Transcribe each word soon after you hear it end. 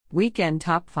Weekend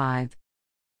Top 5.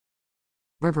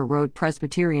 River Road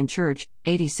Presbyterian Church,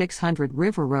 8600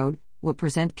 River Road, will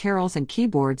present carols and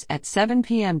keyboards at 7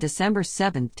 p.m. December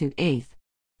 7th to 8th.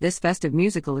 This festive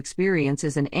musical experience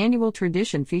is an annual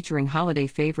tradition featuring holiday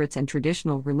favorites and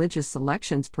traditional religious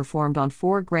selections performed on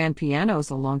 4 grand pianos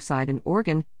alongside an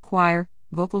organ, choir,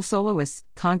 vocal soloists,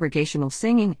 congregational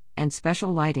singing, and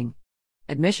special lighting.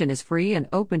 Admission is free and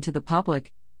open to the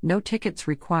public, no tickets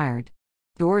required.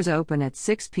 Doors open at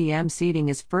 6 p.m. Seating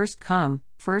is first come,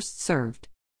 first served.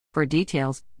 For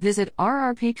details, visit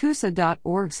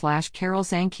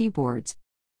rrpcoosa.org/carolsandkeyboards.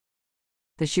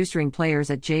 The Shoestring Players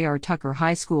at J.R. Tucker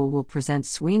High School will present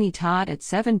Sweeney Todd at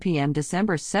 7 p.m.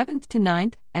 December 7th to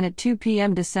 9th and at 2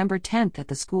 p.m. December 10th at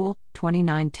the school,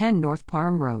 2910 North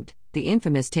Parham Road. The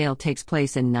infamous tale takes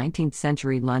place in 19th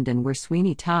century London, where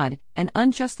Sweeney Todd, an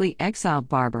unjustly exiled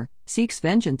barber, seeks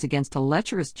vengeance against a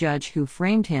lecherous judge who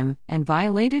framed him and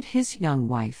violated his young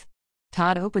wife.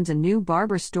 Todd opens a new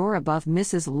barber store above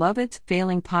Mrs. Lovett's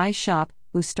failing pie shop,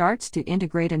 who starts to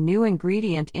integrate a new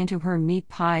ingredient into her meat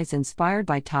pies inspired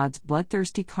by Todd's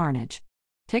bloodthirsty carnage.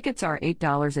 Tickets are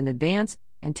 $8 in advance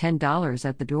and $10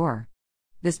 at the door.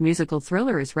 This musical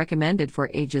thriller is recommended for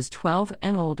ages 12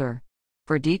 and older.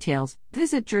 For details,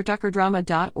 visit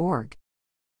jrtuckerdrama.org.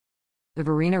 The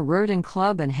Varina Rurden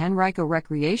Club and Henrico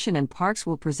Recreation and Parks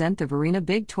will present the Varina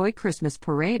Big Toy Christmas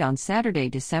Parade on Saturday,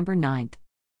 December 9th.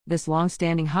 This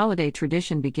long-standing holiday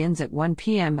tradition begins at 1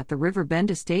 p.m. at the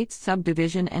Riverbend Estates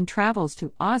subdivision and travels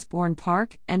to Osborne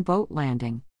Park and Boat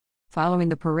Landing. Following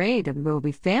the parade, there will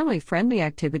be family-friendly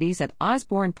activities at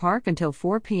Osborne Park until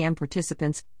 4 p.m.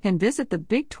 Participants can visit the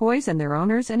big toys and their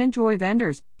owners and enjoy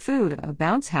vendors, food, a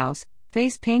bounce house,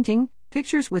 face painting,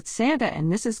 pictures with Santa and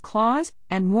Mrs. Claus,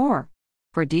 and more.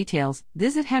 For details,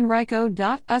 visit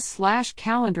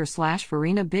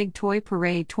henrico.us/calendar/Varina Big Toy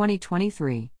Parade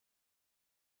 2023.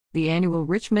 The annual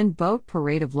Richmond Boat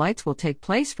Parade of Lights will take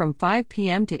place from 5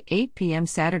 p.m. to 8 p.m.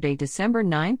 Saturday, December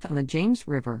 9th on the James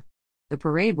River. The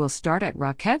parade will start at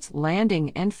Rockettes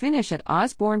Landing and finish at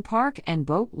Osborne Park and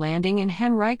Boat Landing in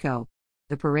Henrico.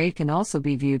 The parade can also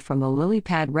be viewed from the Lily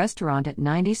Pad restaurant at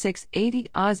 9680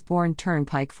 Osborne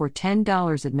Turnpike for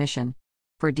 $10 admission.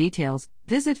 For details,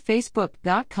 visit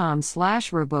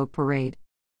facebook.com/RiverBoatParade.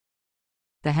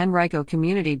 The Henrico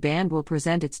Community Band will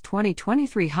present its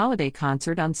 2023 holiday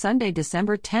concert on Sunday,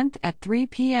 December 10th at 3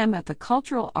 p.m. at the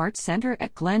Cultural Arts Center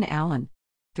at Glen Allen.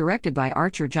 Directed by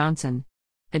Archer Johnson.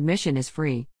 Admission is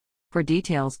free. For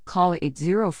details, call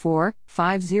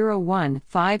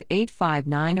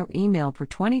 804-501-5859 or email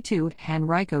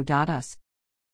per22@henrico.us.